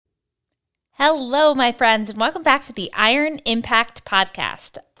Hello, my friends, and welcome back to the Iron Impact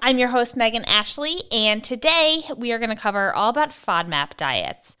Podcast. I'm your host, Megan Ashley, and today we are going to cover all about FODMAP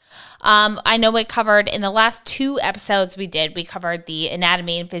diets. I know we covered in the last two episodes we covered the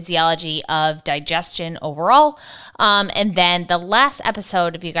anatomy and physiology of digestion overall. And then the last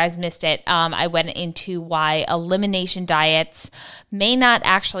episode, if you guys missed it, I went into why elimination diets may not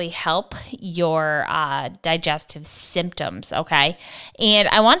actually help your digestive symptoms, okay? And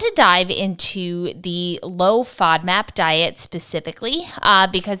I want to dive into the low FODMAP diet specifically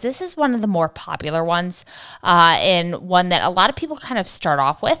because this is one of the more popular ones and one that a lot of people kind of start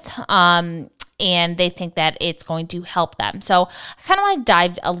off with. And they think that it's going to help them. So I kind of want to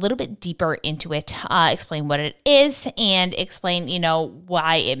dive a little bit deeper into it, explain what it is, and explain,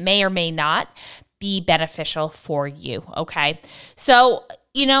 why it may or may not be beneficial for you, okay? So,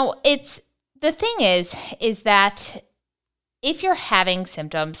 the thing is that if you're having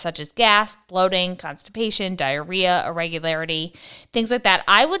symptoms such as gas, bloating, constipation, diarrhea, irregularity, things like that,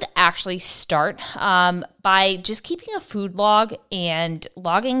 I would actually start by just keeping a food log and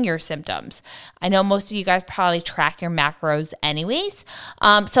logging your symptoms. I know most of you guys probably track your macros anyways.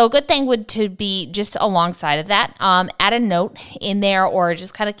 So a good thing would to be just alongside of that, add a note in there or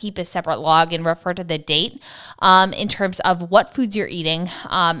just kind of keep a separate log and refer to the date in terms of what foods you're eating,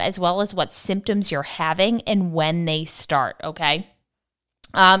 as well as what symptoms you're having and when they start, okay?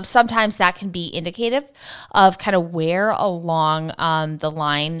 Sometimes that can be indicative of kind of where along the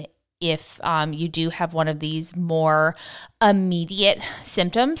line if you do have one of these more immediate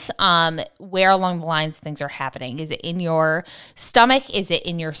symptoms, where along the lines things are happening. Is it in your stomach? Is it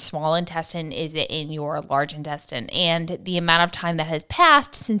in your small intestine? Is it in your large intestine? And the amount of time that has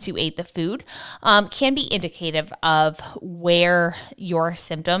passed since you ate the food can be indicative of where your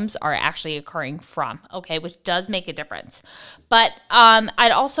symptoms are actually occurring from, okay, which does make a difference. But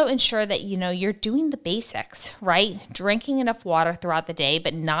I'd also ensure that, you're doing the basics, right? Drinking enough water throughout the day,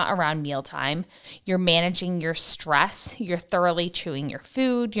 but not around mealtime. You're managing your stress. You're thoroughly chewing your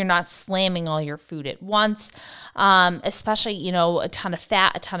food. You're not slamming all your food at once, especially, a ton of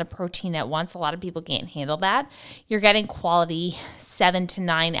fat, a ton of protein at once. A lot of people can't handle that. You're getting quality 7 to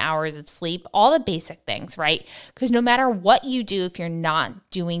 9 hours of sleep, all the basic things, right? Because no matter what you do, if you're not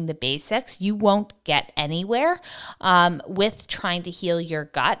doing the basics, you won't get anywhere with trying to heal your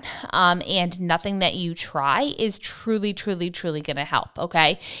gut. And nothing that you try is truly, truly, truly going to help,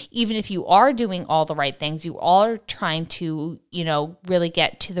 okay? Even if you are doing all the right things, you are trying to, really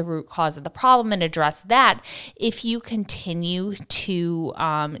get to the root cause of the problem and address that. If you continue to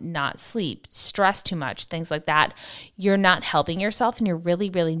not sleep, stress too much, things like that, you're not helping yourself and you're really,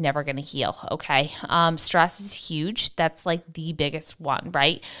 really never going to heal, okay? Stress is huge. That's like the biggest one,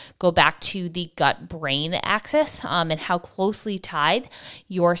 right? Go back to the gut-brain axis and how closely tied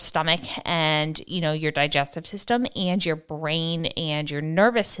your stomach and, your digestive system and your brain and your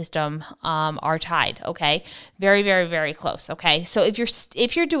nervous system are tied, okay? Very, very, very close, okay? So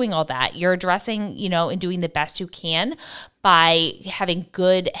if you're doing all that, you're addressing, and doing the best you can by having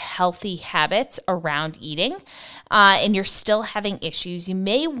good, healthy habits around eating, and you're still having issues, you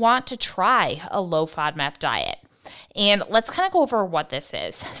may want to try a low FODMAP diet. And let's kind of go over what this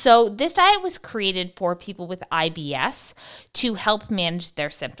is. So this diet was created for people with IBS to help manage their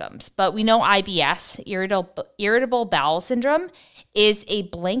symptoms. But we know IBS, irritable bowel syndrome, is a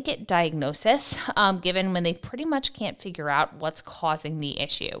blanket diagnosis given when they pretty much can't figure out what's causing the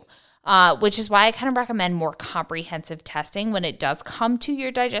issue. Which is why I kind of recommend more comprehensive testing when it does come to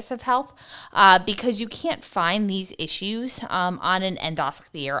your digestive health, because you can't find these issues on an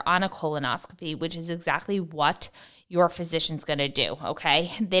endoscopy or on a colonoscopy, which is exactly what your physician's going to do, okay?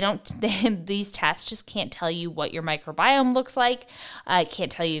 These tests just can't tell you what your microbiome looks like. It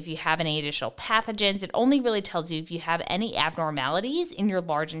can't tell you if you have any additional pathogens. It only really tells you if you have any abnormalities in your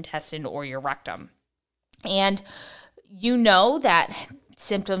large intestine or your rectum. And you know that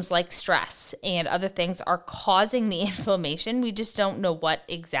symptoms like stress and other things are causing the inflammation. We just don't know what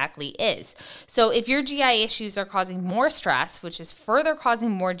exactly is. So if your GI issues are causing more stress, which is further causing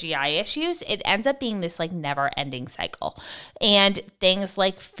more GI issues, it ends up being this like never ending cycle. And things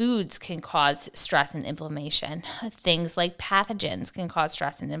like foods can cause stress and inflammation. Things like pathogens can cause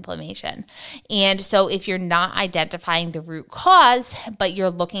stress and inflammation. And so if you're not identifying the root cause, but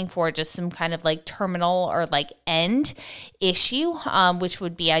you're looking for just some kind of like terminal or like end issue, which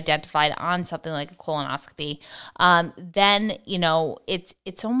would be identified on something like a colonoscopy, then,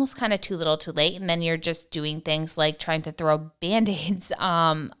 it's almost kind of too little too late. And then you're just doing things like trying to throw Band-Aids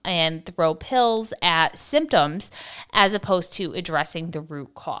and throw pills at symptoms as opposed to addressing the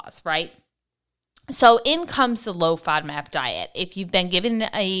root cause, right? So in comes the low FODMAP diet. If you've been given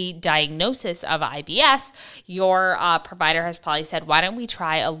a diagnosis of IBS, your provider has probably said, why don't we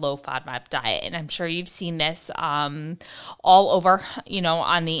try a low FODMAP diet? And I'm sure you've seen this all over,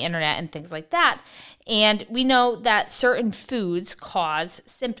 on the internet and things like that. And we know that certain foods cause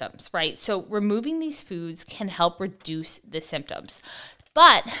symptoms, right? So removing these foods can help reduce the symptoms.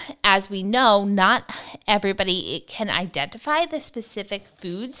 But as we know, not everybody can identify the specific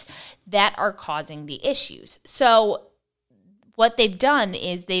foods that are causing the issues. So what they've done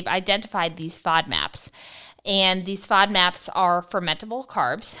is they've identified these FODMAPs. And these FODMAPs are fermentable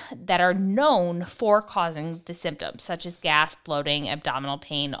carbs that are known for causing the symptoms, such as gas, bloating, abdominal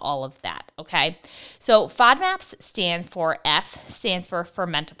pain, all of that, okay? So FODMAPs stands for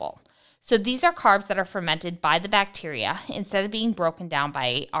fermentable. So these are carbs that are fermented by the bacteria instead of being broken down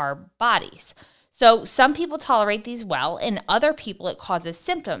by our bodies. So some people tolerate these well, and other people it causes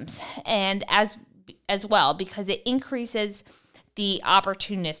symptoms, and as well because it increases the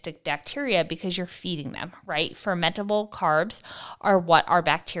opportunistic bacteria because you're feeding them, right? Fermentable carbs are what our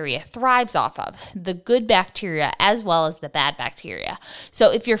bacteria thrives off of, the good bacteria as well as the bad bacteria.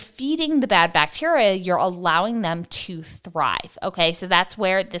 So if you're feeding the bad bacteria, you're allowing them to thrive, okay? So that's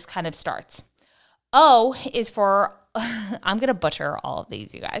where this kind of starts. O is for, I'm going to butcher all of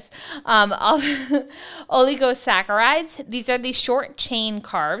these, you guys. Oligosaccharides. These are the short chain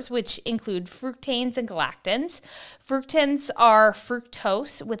carbs, which include fructanes and galactans. Fructans are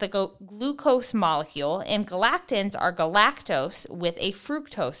fructose with a glucose molecule, and galactans are galactose with a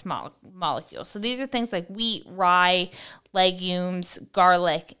fructose molecule. So these are things like wheat, rye, legumes,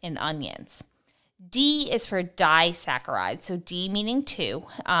 garlic, and onions. D is for disaccharides, so D meaning 2,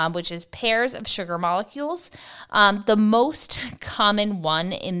 which is pairs of sugar molecules. The most common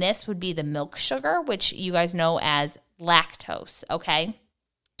one in this would be the milk sugar, which you guys know as lactose, okay?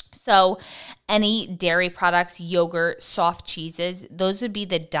 So any dairy products, yogurt, soft cheeses, those would be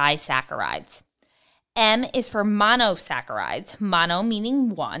the disaccharides. M is for monosaccharides, mono meaning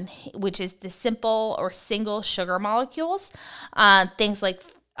 1, which is the simple or single sugar molecules, things like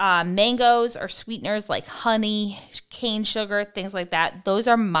mangoes or sweeteners like honey, cane sugar, things like that. Those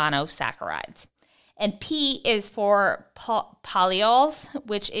are monosaccharides. And P is for polyols,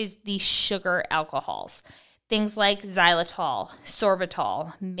 which is the sugar alcohols. Things like xylitol,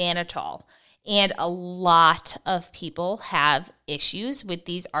 sorbitol, mannitol. And a lot of people have issues with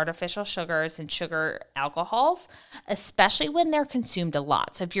these artificial sugars and sugar alcohols, especially when they're consumed a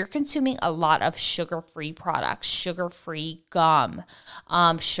lot. So if you're consuming a lot of sugar-free products, sugar-free gum,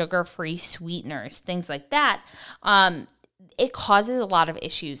 sugar-free sweeteners, things like that, it causes a lot of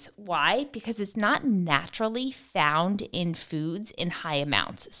issues. Why? Because it's not naturally found in foods in high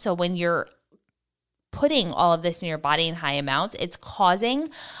amounts. So when you're putting all of this in your body in high amounts, it's causing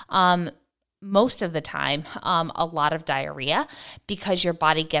most of the time, a lot of diarrhea because your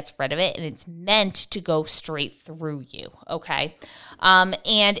body gets rid of it and it's meant to go straight through you, okay?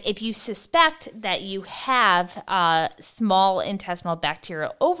 And if you suspect that you have small intestinal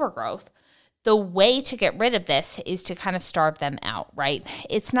bacterial overgrowth, the way to get rid of this is to kind of starve them out, right?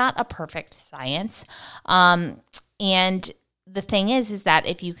 It's not a perfect science. And the thing is that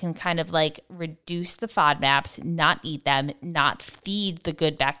if you can kind of like reduce the FODMAPs, not eat them, not feed the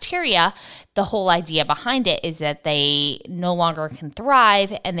good bacteria, the whole idea behind it is that they no longer can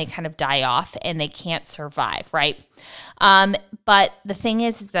thrive and they kind of die off and they can't survive, right? But the thing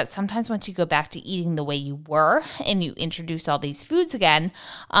is that sometimes once you go back to eating the way you were and you introduce all these foods again,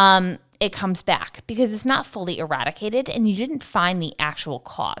 it comes back because it's not fully eradicated and you didn't find the actual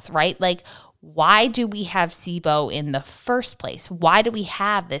cause, right? Like, why do we have SIBO in the first place? Why do we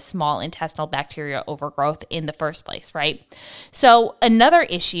have this small intestinal bacterial overgrowth in the first place, right? So another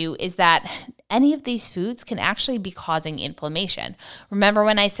issue is that any of these foods can actually be causing inflammation. Remember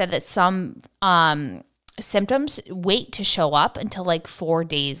when I said that some symptoms wait to show up until like 4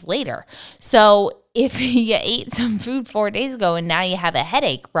 days later? So if you ate some food 4 days ago and now you have a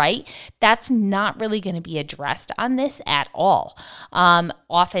headache, right? That's not really going to be addressed on this at all.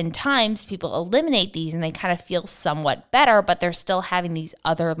 Oftentimes people eliminate these and they kind of feel somewhat better, but they're still having these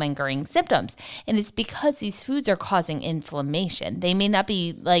other lingering symptoms. And it's because these foods are causing inflammation. They may not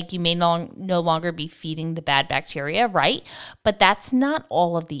be like, you may no longer be feeding the bad bacteria, right? But that's not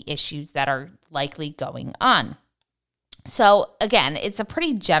all of the issues that are likely going on. So again, it's a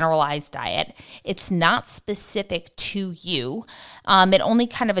pretty generalized diet. It's not specific to you. It only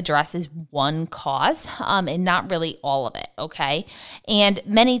kind of addresses one cause and not really all of it, okay? And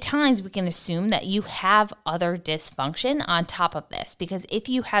many times we can assume that you have other dysfunction on top of this, because if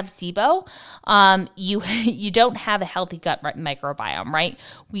you have SIBO, you don't have a healthy gut microbiome, right?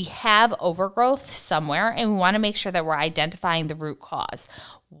 We have overgrowth somewhere, and we want to make sure that we're identifying the root cause.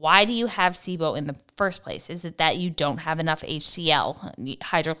 Why do you have SIBO in the first place? Is it that you don't have enough HCl,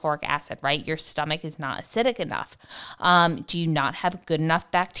 hydrochloric acid, right? Your stomach is not acidic enough. Do you not have good enough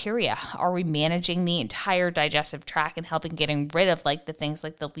bacteria? Are we managing the entire digestive tract and helping getting rid of like the things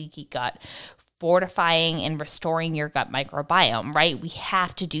like the leaky gut? Fortifying and restoring your gut microbiome, right? We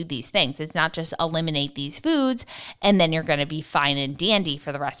have to do these things. It's not just eliminate these foods and then you're going to be fine and dandy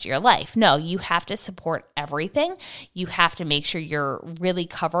for the rest of your life. No, you have to support everything. You have to make sure you're really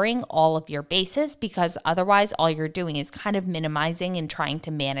covering all of your bases, because otherwise all you're doing is kind of minimizing and trying to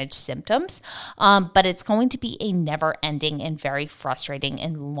manage symptoms. But it's going to be a never ending and very frustrating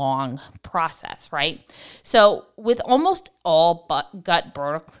and long process, right? So with almost all but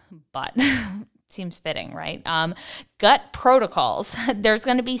seems fitting, right? Gut protocols, there's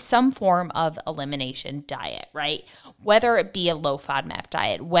going to be some form of elimination diet, right? Whether it be a low FODMAP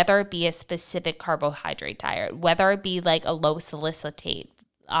diet, whether it be a specific carbohydrate diet, whether it be like a low salicylates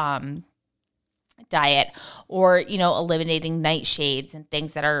diet, or, eliminating nightshades and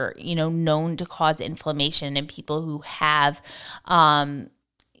things that are, known to cause inflammation in people who have,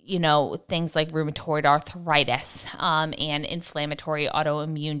 things like rheumatoid arthritis and inflammatory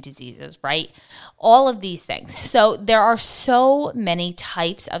autoimmune diseases, right? All of these things. So there are so many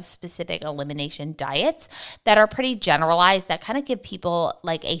types of specific elimination diets that are pretty generalized that kind of give people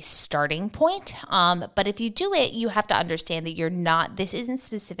like a starting point. But if you do it, you have to understand that this isn't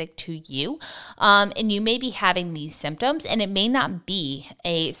specific to you. And you may be having these symptoms, and it may not be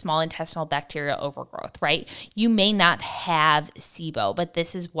a small intestinal bacterial overgrowth, right? You may not have SIBO, but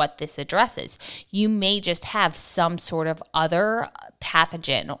this is what this addresses. You may just have some sort of other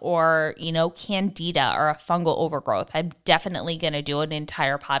pathogen or, candida or a fungal overgrowth. I'm definitely going to do an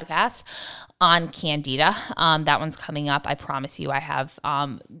entire podcast on candida. That one's coming up. I promise you, I have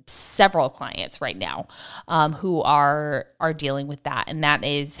several clients right now who are dealing with that. And that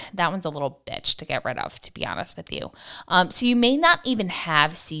one's a little bitch to get rid of, to be honest with you. So you may not even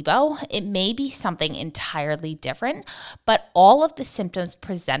have SIBO. It may be something entirely different, but all of the symptoms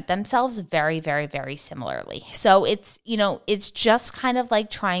present themselves very, very, very similarly. So it's just kind of like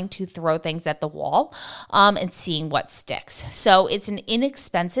trying to throw things at the wall and seeing what sticks. So it's an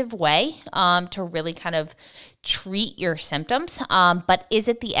inexpensive way to really kind of treat your symptoms. But is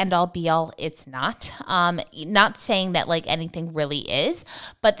it the end all be all? It's not. Not saying that like anything really is,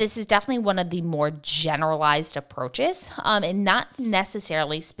 but this is definitely one of the more generalized approaches and not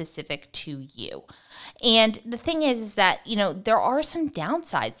necessarily specific to you. And the thing is that, there are some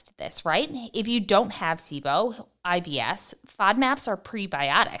downsides to this, right? If you don't have SIBO, IBS, FODMAPs are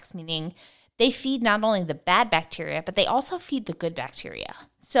prebiotics, meaning they feed not only the bad bacteria, but they also feed the good bacteria.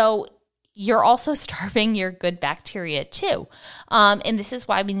 So you're also starving your good bacteria too. And this is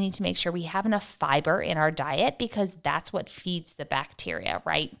why we need to make sure we have enough fiber in our diet, because that's what feeds the bacteria,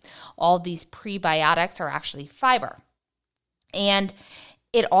 right? All these prebiotics are actually fiber. And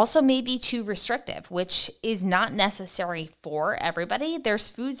it also may be too restrictive, which is not necessary for everybody. There's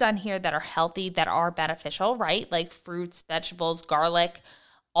foods on here that are healthy, that are beneficial, right? Like fruits, vegetables, garlic.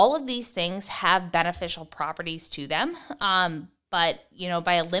 All of these things have beneficial properties to them. But,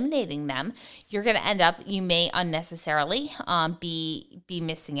 by eliminating them, you're going to end up, you may unnecessarily be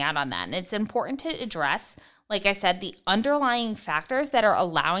missing out on that. And it's important to address, like I said, the underlying factors that are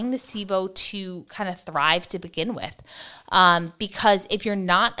allowing the SIBO to kind of thrive to begin with. Because if you're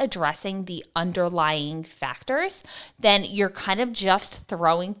not addressing the underlying factors, then you're kind of just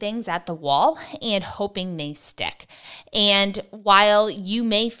throwing things at the wall and hoping they stick. And while you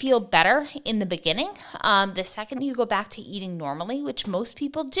may feel better in the beginning, the second you go back to eating normally, which most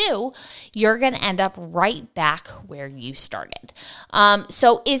people do, you're going to end up right back where you started.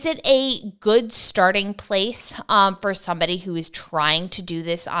 So is it a good starting place for somebody who is trying to do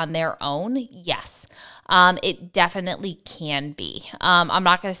this on their own? Yes. It definitely can be. I'm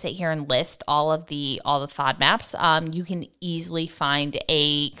not going to sit here and list all the FODMAPs. You can easily find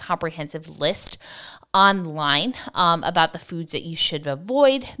a comprehensive list online about the foods that you should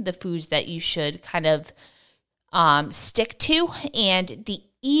avoid, the foods that you should kind of stick to, and the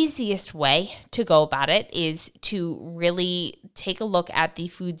easiest way to go about it is to really take a look at the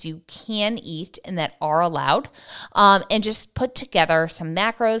foods you can eat and that are allowed, and just put together some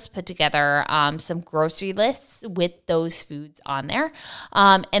macros, put together some grocery lists with those foods on there,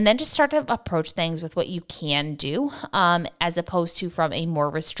 and then just start to approach things with what you can do, as opposed to from a more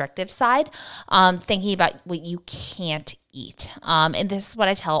restrictive side, thinking about what you can't eat. And this is what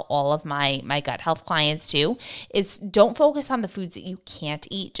I tell all of my gut health clients too, is don't focus on the foods that you can't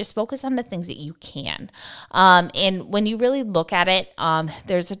eat, just focus on the things that you can. And when you really look at it,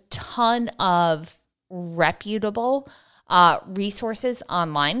 there's a ton of reputable resources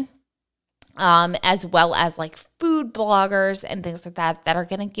online, as well as like food bloggers and things like that are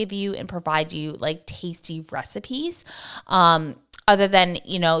going to give you and provide you like tasty recipes, other than,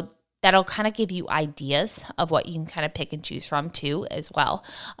 that'll kind of give you ideas of what you can kind of pick and choose from too as well.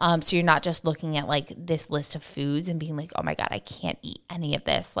 So you're not just looking at like this list of foods and being like, oh my God, I can't eat any of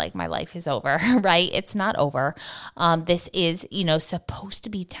this. Like my life is over, right? It's not over. This is, supposed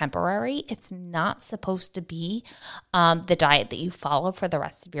to be temporary. It's not supposed to be the diet that you follow for the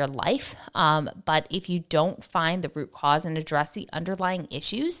rest of your life. But if you don't find the root cause and address the underlying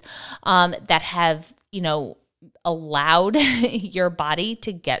issues that have, allowed your body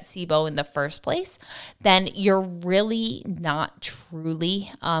to get SIBO in the first place, then you're really not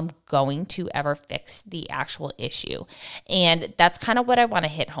truly going to ever fix the actual issue. And that's kind of what I want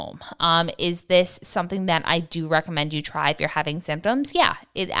to hit home. Is this something that I do recommend you try if you're having symptoms? Yeah,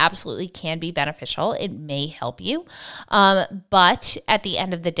 it absolutely can be beneficial. It may help you. But at the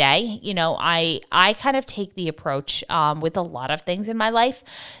end of the day, I kind of take the approach with a lot of things in my life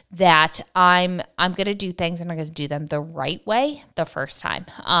that I'm going to do things and I'm going to do them the right way the first time.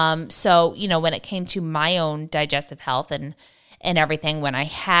 So, when it came to my own digestive health and everything, when I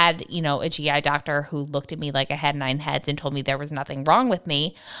had, a GI doctor who looked at me like I had 9 heads and told me there was nothing wrong with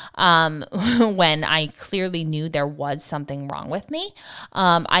me, when I clearly knew there was something wrong with me,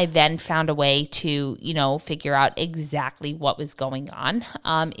 I then found a way to, figure out exactly what was going on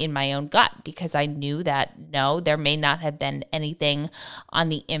in my own gut, because I knew that, no, there may not have been anything on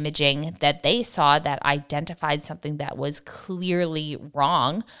the imaging that they saw that identified something that was clearly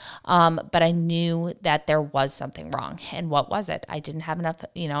wrong, but I knew that there was something wrong. And what was it? I didn't have enough,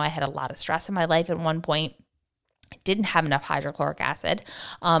 I had a lot of stress in my life at one point. I didn't have enough hydrochloric acid.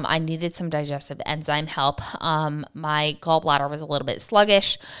 I needed some digestive enzyme help. My gallbladder was a little bit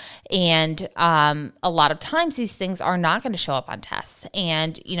sluggish, and a lot of times these things are not going to show up on tests.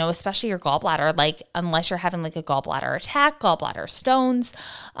 And, especially your gallbladder, like unless you're having like a gallbladder attack, gallbladder stones,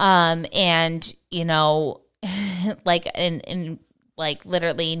 and, like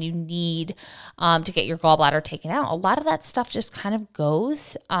literally, and you need to get your gallbladder taken out. A lot of that stuff just kind of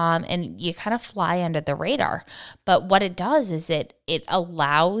goes and you kind of fly under the radar. But what it does is it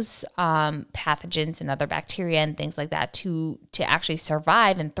allows pathogens and other bacteria and things like that to actually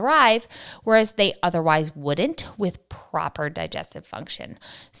survive and thrive, whereas they otherwise wouldn't with proper digestive function.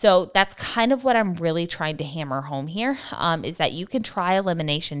 So that's kind of what I'm really trying to hammer home here, is that you can try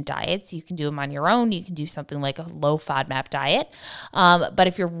elimination diets. You can do them on your own. You can do something like a low FODMAP diet. But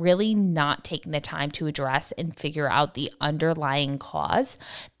if you're really not taking the time to address and figure out the underlying cause,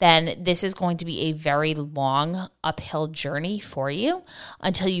 then this is going to be a very long uphill journey for you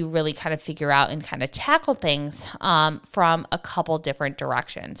until you really kind of figure out and kind of tackle things from a couple different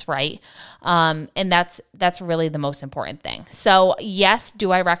directions, right? And that's really the most important thing. So yes,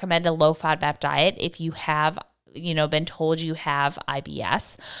 do I recommend a low FODMAP diet if you have been told you have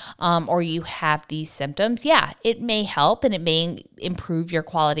IBS, or you have these symptoms? Yeah, it may help and it may improve your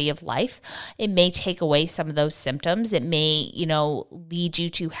quality of life. It may take away some of those symptoms. It may, lead you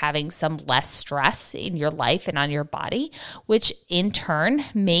to having some less stress in your life and on your body, which in turn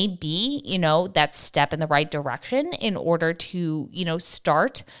may be, that step in the right direction in order to,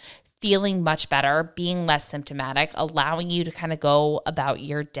 start feeling much better, being less symptomatic, allowing you to kind of go about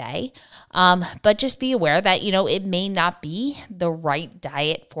your day. But just be aware that, it may not be the right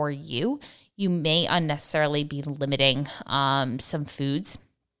diet for you. You may unnecessarily be limiting some foods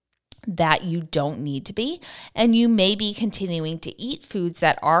that you don't need to be, and you may be continuing to eat foods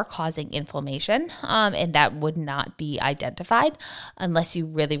that are causing inflammation, and that would not be identified unless you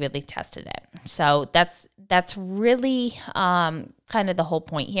really, really tested it. So that's really kind of the whole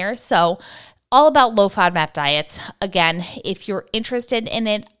point here. So all about low FODMAP diets. Again, if you're interested in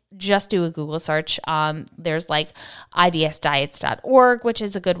it, just do a Google search. There's like ibsdiets.org, which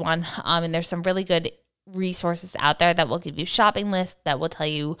is a good one, and there's some really good resources out there that will give you shopping lists that will tell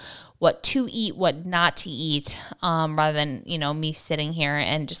you what to eat, what not to eat, rather than, me sitting here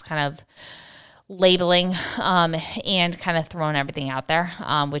and just kind of labeling and kind of throwing everything out there,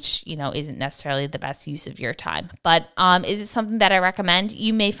 which, isn't necessarily the best use of your time. But is it something that I recommend?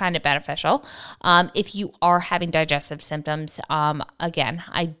 You may find it beneficial. If you are having digestive symptoms, again,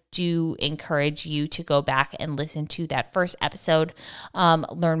 I do encourage you to go back and listen to that first episode,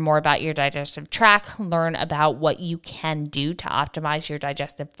 learn more about your digestive tract, learn about what you can do to optimize your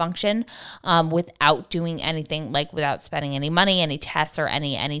digestive function without doing anything, like without spending any money, any tests, or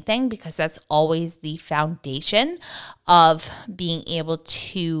anything, because that's always the foundation of being able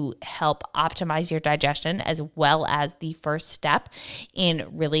to help optimize your digestion, as well as the first step in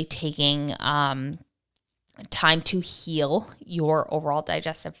really taking time to heal your overall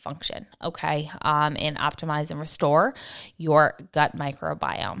digestive function, okay, and optimize and restore your gut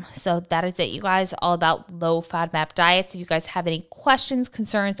microbiome. So that is it, you guys, all about low FODMAP diets. If you guys have any questions,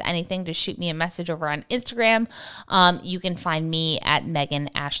 concerns, anything, just shoot me a message over on Instagram. You can find me at Megan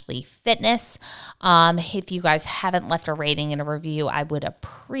Ashley Fitness. If you guys haven't left a rating and a review, I would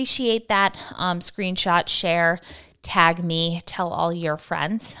appreciate that. Screenshot, share, tag me, tell all your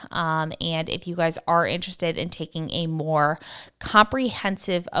friends. And if you guys are interested in taking a more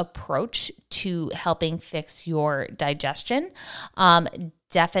comprehensive approach to helping fix your digestion,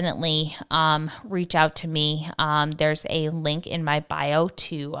 definitely reach out to me. There's a link in my bio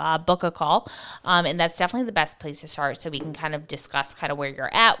to book a call. And that's definitely the best place to start, so we can kind of discuss kind of where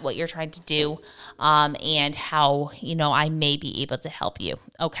you're at, what you're trying to do, and how, I may be able to help you.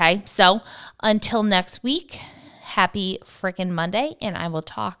 Okay. So until next week, happy freaking Monday, and I will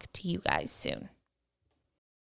talk to you guys soon.